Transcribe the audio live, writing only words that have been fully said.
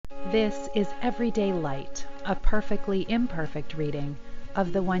This is Everyday Light, a perfectly imperfect reading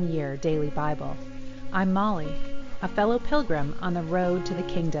of the One Year Daily Bible. I'm Molly, a fellow pilgrim on the road to the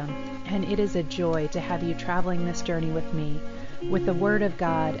kingdom, and it is a joy to have you traveling this journey with me, with the Word of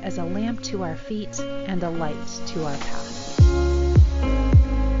God as a lamp to our feet and a light to our path.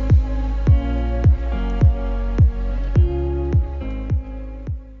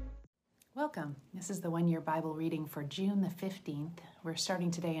 Welcome. This is the One Year Bible reading for June the 15th. We're starting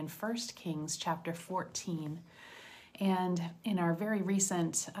today in 1 Kings chapter 14. And in our very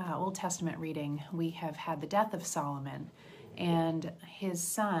recent Old Testament reading, we have had the death of Solomon, and his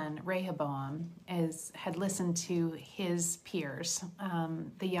son Rehoboam had listened to his peers,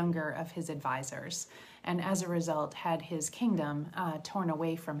 the younger of his advisors, and as a result had his kingdom torn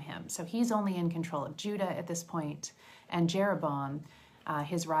away from him. So he's only in control of Judah at this point, and Jeroboam,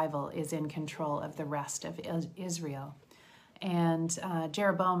 his rival, is in control of the rest of Israel. And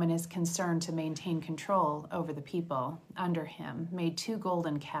Jeroboam, in his concern to maintain control over the people under him, made 2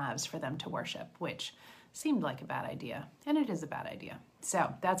 golden calves for them to worship, which seemed like a bad idea, and it is a bad idea.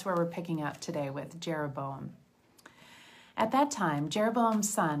 So that's where we're picking up today with Jeroboam. At that time, Jeroboam's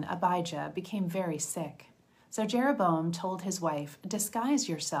son Abijah became very sick. So Jeroboam told his wife, "Disguise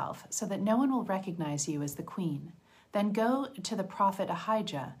yourself so that no one will recognize you as the queen. Then go to the prophet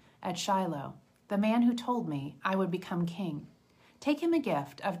Ahijah at Shiloh, the man who told me I would become king. Take him a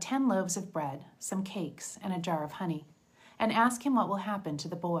gift of 10 loaves of bread, some cakes, and a jar of honey, and ask him what will happen to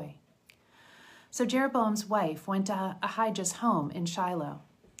the boy." So Jeroboam's wife went to Ahijah's home in Shiloh.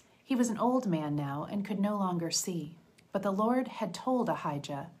 He was an old man now and could no longer see. But the Lord had told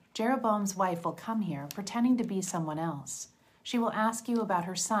Ahijah, "Jeroboam's wife will come here, pretending to be someone else. She will ask you about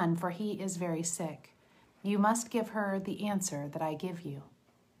her son, for he is very sick. You must give her the answer that I give you."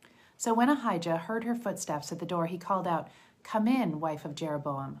 So when Ahijah heard her footsteps at the door, he called out, "Come in, wife of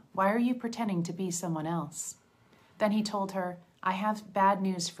Jeroboam. Why are you pretending to be someone else?" Then he told her, "I have bad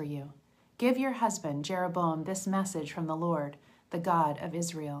news for you. Give your husband Jeroboam this message from the Lord, the God of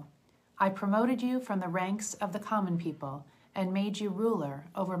Israel. I promoted you from the ranks of the common people and made you ruler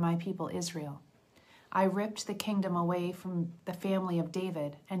over my people Israel. I ripped the kingdom away from the family of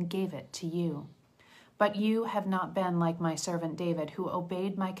David and gave it to you. But you have not been like my servant David, who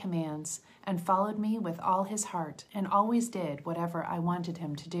obeyed my commands and followed me with all his heart and always did whatever I wanted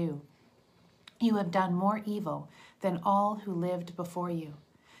him to do. You have done more evil than all who lived before you.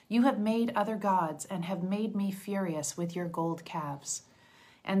 You have made other gods and have made me furious with your gold calves.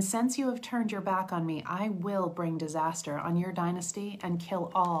 And since you have turned your back on me, I will bring disaster on your dynasty and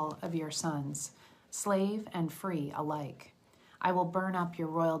kill all of your sons, slave and free alike. I will burn up your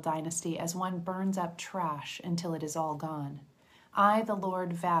royal dynasty as one burns up trash until it is all gone. I, the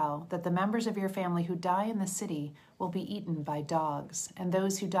Lord, vow that the members of your family who die in the city will be eaten by dogs, and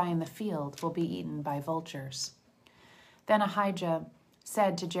those who die in the field will be eaten by vultures." Then Ahijah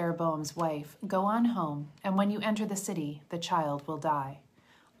said to Jeroboam's wife, "Go on home, and when you enter the city, the child will die.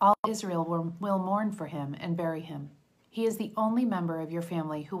 All Israel will mourn for him and bury him. He is the only member of your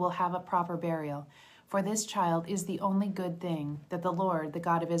family who will have a proper burial, for this child is the only good thing that the Lord, the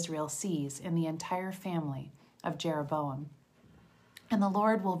God of Israel, sees in the entire family of Jeroboam. And the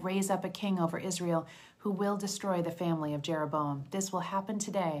Lord will raise up a king over Israel who will destroy the family of Jeroboam. This will happen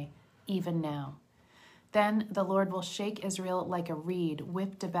today, even now. Then the Lord will shake Israel like a reed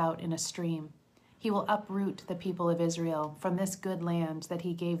whipped about in a stream. He will uproot the people of Israel from this good land that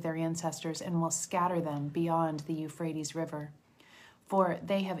he gave their ancestors and will scatter them beyond the Euphrates River. For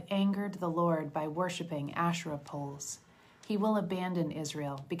they have angered the Lord by worshiping Asherah poles. He will abandon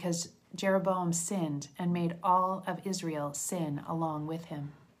Israel because Jeroboam sinned and made all of Israel sin along with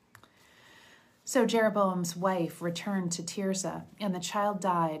him." So Jeroboam's wife returned to Tirzah, and the child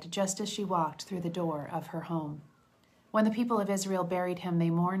died just as she walked through the door of her home. When the people of Israel buried him, they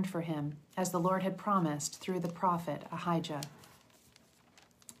mourned for him, as the Lord had promised through the prophet Ahijah.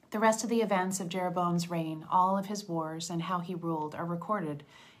 The rest of the events of Jeroboam's reign, all of his wars, and how he ruled are recorded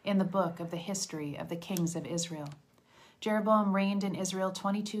in the book of the history of the kings of Israel. Jeroboam reigned in Israel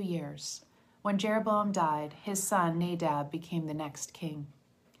 22 years. When Jeroboam died, his son Nadab became the next king.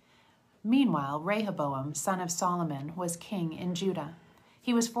 Meanwhile, Rehoboam, son of Solomon, was king in Judah.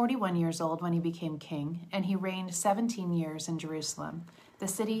 He was 41 years old when he became king, and he reigned 17 years in Jerusalem, the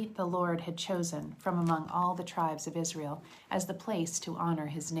city the Lord had chosen from among all the tribes of Israel as the place to honor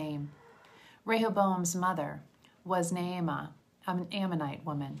his name. Rehoboam's mother was Naamah, an Ammonite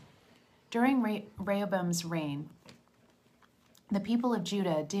woman. During Rehoboam's reign, the people of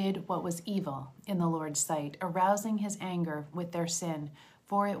Judah did what was evil in the Lord's sight, arousing his anger with their sin,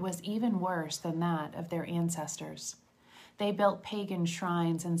 for it was even worse than that of their ancestors. They built pagan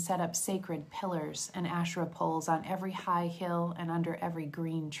shrines and set up sacred pillars and Asherah poles on every high hill and under every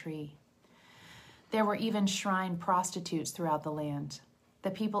green tree. There were even shrine prostitutes throughout the land. The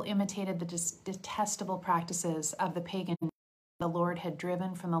people imitated the detestable practices of the pagan the Lord had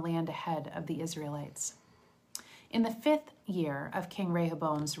driven from the land ahead of the Israelites. In the 5th year of King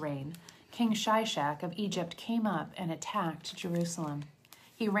Rehoboam's reign, King Shishak of Egypt came up and attacked Jerusalem.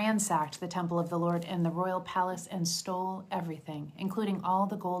 He ransacked the temple of the Lord and the royal palace and stole everything, including all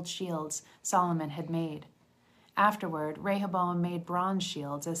the gold shields Solomon had made. Afterward, Rehoboam made bronze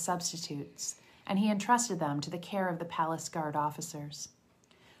shields as substitutes, and he entrusted them to the care of the palace guard officers.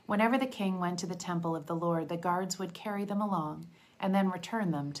 Whenever the king went to the temple of the Lord, the guards would carry them along and then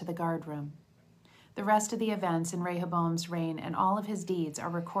return them to the guard room. The rest of the events in Rehoboam's reign and all of his deeds are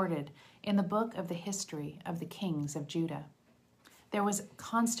recorded in the book of the history of the kings of Judah. There was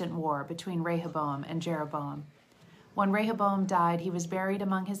constant war between Rehoboam and Jeroboam. When Rehoboam died, he was buried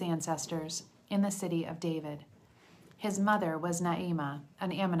among his ancestors in the city of David. His mother was Naamah,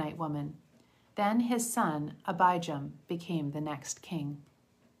 an Ammonite woman. Then his son, Abijam, became the next king.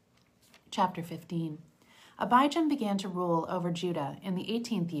 Chapter 15. Abijam began to rule over Judah in the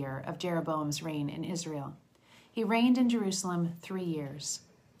 18th year of Jeroboam's reign in Israel. He reigned in Jerusalem 3 years.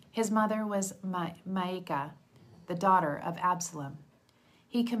 His mother was Maacah, the daughter of Absalom.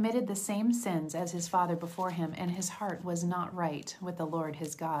 He committed the same sins as his father before him, and his heart was not right with the Lord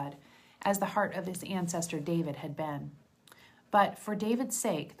his God, as the heart of his ancestor David had been. But for David's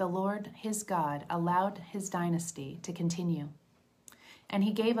sake, the Lord his God allowed his dynasty to continue. And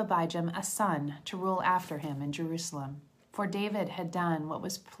he gave Abijam a son to rule after him in Jerusalem. For David had done what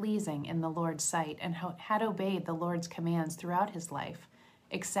was pleasing in the Lord's sight and had obeyed the Lord's commands throughout his life,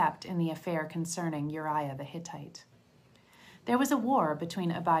 except in the affair concerning Uriah the Hittite. There was a war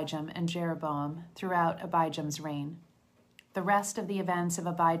between Abijam and Jeroboam throughout Abijam's reign. The rest of the events of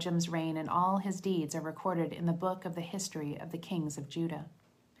Abijam's reign and all his deeds are recorded in the book of the history of the kings of Judah.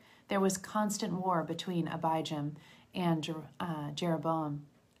 There was constant war between Abijam and Jeroboam.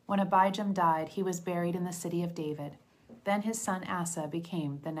 When Abijam died, he was buried in the city of David. Then his son Asa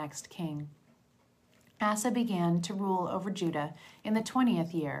became the next king. Asa began to rule over Judah in the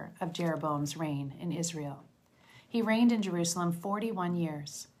 20th year of Jeroboam's reign in Israel. He reigned in Jerusalem 41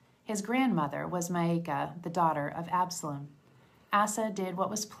 years. His grandmother was Maacah, the daughter of Absalom. Asa did what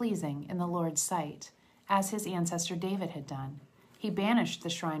was pleasing in the Lord's sight, as his ancestor David had done. He banished the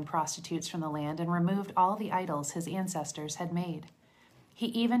shrine prostitutes from the land and removed all the idols his ancestors had made. He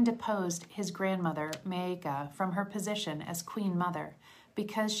even deposed his grandmother Maacah from her position as queen mother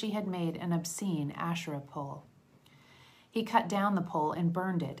because she had made an obscene Asherah pole. He cut down the pole and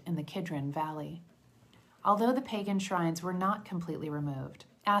burned it in the Kidron Valley. Although the pagan shrines were not completely removed,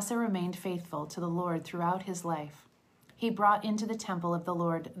 Asa remained faithful to the Lord throughout his life. He brought into the temple of the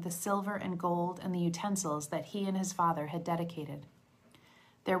Lord the silver and gold and the utensils that he and his father had dedicated.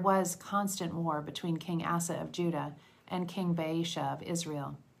 There was constant war between King Asa of Judah and King Baasha of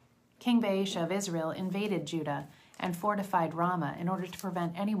Israel. King Baasha of Israel invaded Judah and fortified Ramah in order to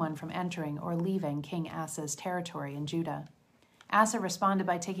prevent anyone from entering or leaving King Asa's territory in Judah. Asa responded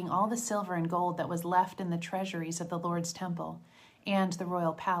by taking all the silver and gold that was left in the treasuries of the Lord's temple and the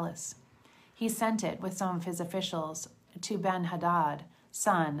royal palace. He sent it with some of his officials to Ben-Hadad,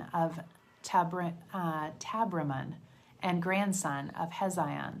 son of Tabrimon, and grandson of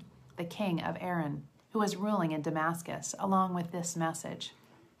Hezion, the king of Aram, who was ruling in Damascus, along with this message: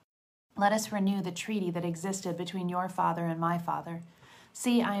 "Let us renew the treaty that existed between your father and my father.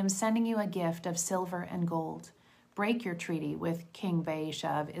 See, I am sending you a gift of silver and gold. Break your treaty with King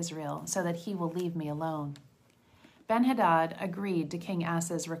Baasha of Israel, so that he will leave me alone." Ben-Hadad agreed to King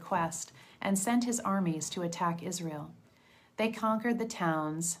Asa's request and sent his armies to attack Israel. They conquered the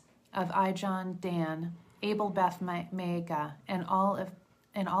towns of Ijon, Dan, Abel-Beth-Maacah, and all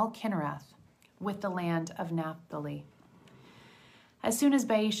Kinnereth, with the land of Naphtali. As soon as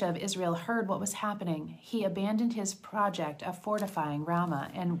Baasha of Israel heard what was happening, he abandoned his project of fortifying Ramah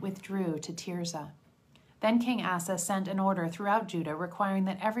and withdrew to Tirzah. Then King Asa sent an order throughout Judah requiring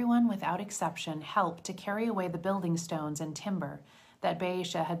that everyone without exception help to carry away the building stones and timber that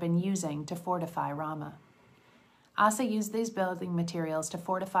Baasha had been using to fortify Ramah. Asa used these building materials to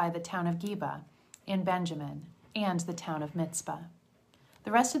fortify the town of Geba in Benjamin and the town of Mitzpah.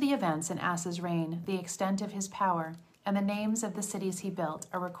 The rest of the events in Asa's reign, the extent of his power, and the names of the cities he built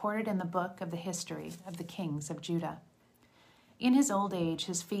are recorded in the book of the history of the kings of Judah. In his old age,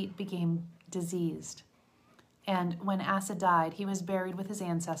 his feet became diseased, and when Asa died, he was buried with his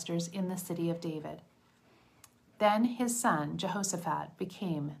ancestors in the city of David. Then his son Jehoshaphat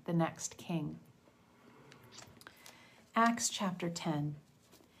became the next king. Acts chapter 10.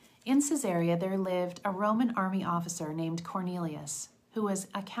 In Caesarea there lived a Roman army officer named Cornelius, who was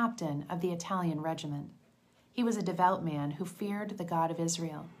a captain of the Italian regiment. He was a devout man who feared the God of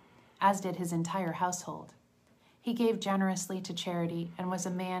Israel, as did his entire household. He gave generously to charity and was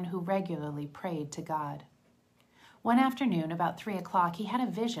a man who regularly prayed to God. One afternoon, about 3 o'clock, he had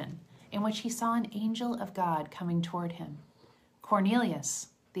a vision in which he saw an angel of God coming toward him. "Cornelius,"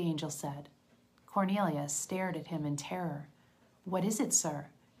 the angel said. Cornelius stared at him in terror. "What is it, sir?"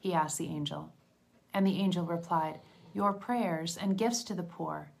 he asked the angel. And the angel replied, "Your prayers and gifts to the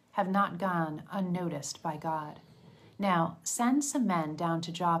poor have not gone unnoticed by God. Now send some men down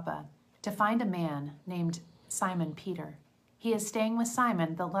to Joppa to find a man named Simon Peter. He is staying with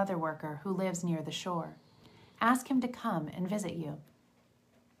Simon, the leather worker, who lives near the shore. Ask him to come and visit you."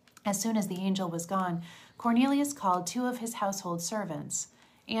 As soon as the angel was gone, Cornelius called 2 of his household servants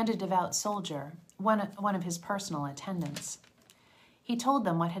and a devout soldier, one of his personal attendants. He told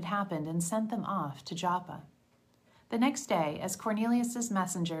them what had happened and sent them off to Joppa. The next day, as Cornelius's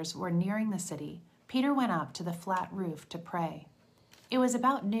messengers were nearing the city, Peter went up to the flat roof to pray. It was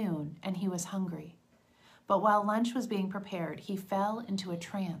about noon, and he was hungry. But while lunch was being prepared, he fell into a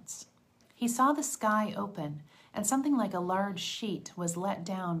trance. He saw the sky open, and something like a large sheet was let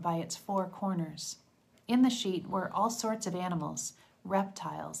down by its 4 corners. In the sheet were all sorts of animals,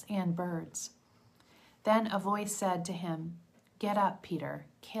 reptiles, and birds. Then a voice said to him, "Get up, Peter,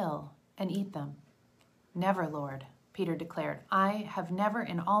 kill and eat them." "Never, Lord," Peter declared. "I have never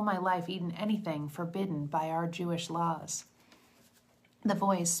in all my life eaten anything forbidden by our Jewish laws." The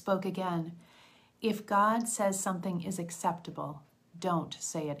voice spoke again, "If God says something is acceptable, don't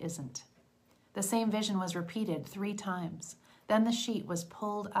say it isn't." The same vision was repeated 3 times. Then the sheet was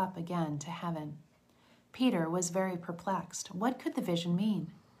pulled up again to heaven. Peter was very perplexed. What could the vision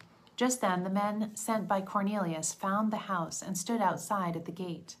mean? Just then the men sent by Cornelius found the house and stood outside at the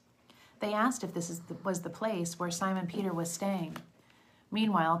gate. They asked if this was the place where Simon Peter was staying.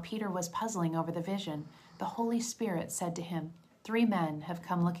 Meanwhile, Peter was puzzling over the vision. The Holy Spirit said to him, "3 men have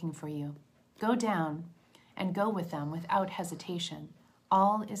come looking for you. Go down and go with them without hesitation.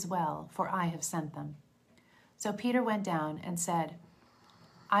 All is well, for I have sent them." So Peter went down and said,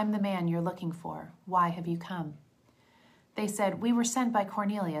 "I'm the man you're looking for. Why have you come?" They said, "We were sent by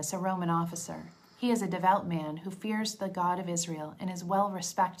Cornelius, a Roman officer. He is a devout man who fears the God of Israel and is well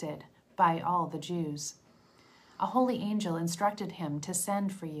respected by all the Jews. A holy angel instructed him to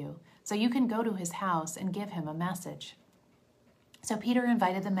send for you, so you can go to his house and give him a message." So Peter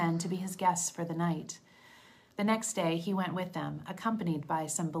invited the men to be his guests for the night. The next day he went with them, accompanied by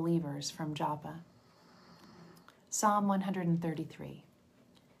some believers from Joppa. Psalm 133.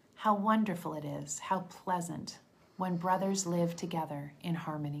 How wonderful it is, how pleasant, when brothers live together in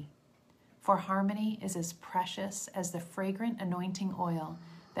harmony. For harmony is as precious as the fragrant anointing oil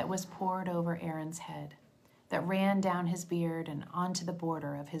that was poured over Aaron's head, that ran down his beard and onto the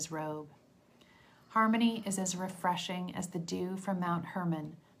border of his robe. Harmony is as refreshing as the dew from Mount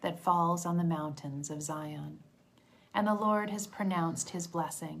Hermon that falls on the mountains of Zion. And the Lord has pronounced his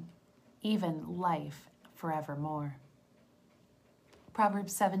blessing, even life forevermore.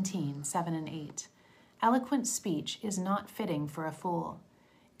 Proverbs 17, 7 and 8. Eloquent speech is not fitting for a fool.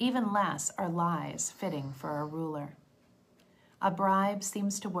 Even less are lies fitting for a ruler. A bribe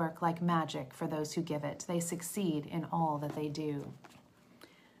seems to work like magic for those who give it. They succeed in all that they do.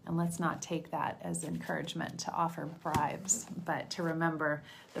 And let's not take that as encouragement to offer bribes, but to remember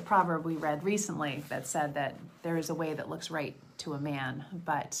the proverb we read recently that said that there is a way that looks right to a man,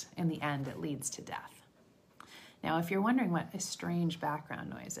 but in the end it leads to death. Now, if you're wondering what a strange background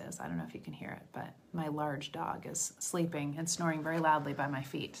noise is, I don't know if you can hear it, but my large dog is sleeping and snoring very loudly by my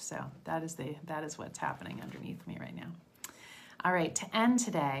feet. So that is what's happening underneath me right now. All right, to end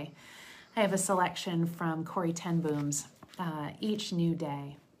today, I have a selection from Corrie ten Boom's Each New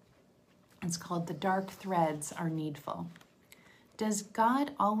Day. It's called "The Dark Threads Are Needful." Does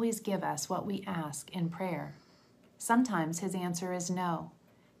God always give us what we ask in prayer? Sometimes his answer is no.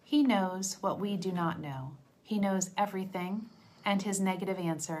 He knows what we do not know. He knows everything, and his negative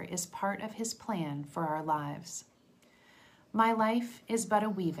answer is part of his plan for our lives. My life is but a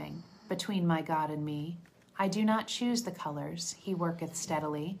weaving between my God and me. I do not choose the colors, he worketh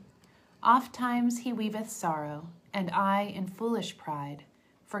steadily. Ofttimes he weaveth sorrow, and I in foolish pride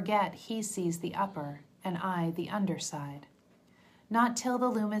forget he sees the upper, and I the underside. Not till the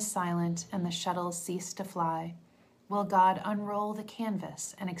loom is silent and the shuttles cease to fly will God unroll the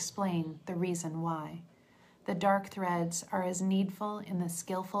canvas and explain the reason why. The dark threads are as needful in the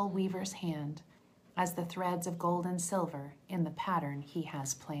skillful weaver's hand as the threads of gold and silver in the pattern he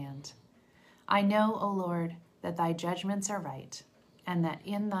has planned. I know, O Lord, that thy judgments are right, and that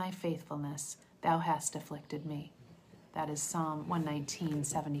in thy faithfulness thou hast afflicted me. That is Psalm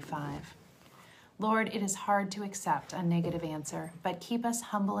 119:75. Lord, it is hard to accept a negative answer, but keep us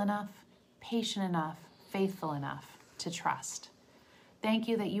humble enough, patient enough, faithful enough to trust. Thank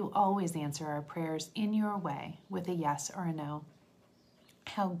you that you always answer our prayers in your way with a yes or a no.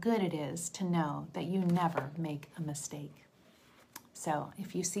 How good it is to know that you never make a mistake. So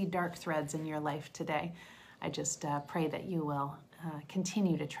if you see dark threads in your life today, I just pray that you will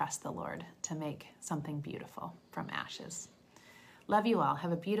continue to trust the Lord to make something beautiful from ashes. Love you all.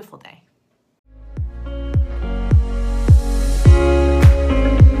 Have a beautiful day.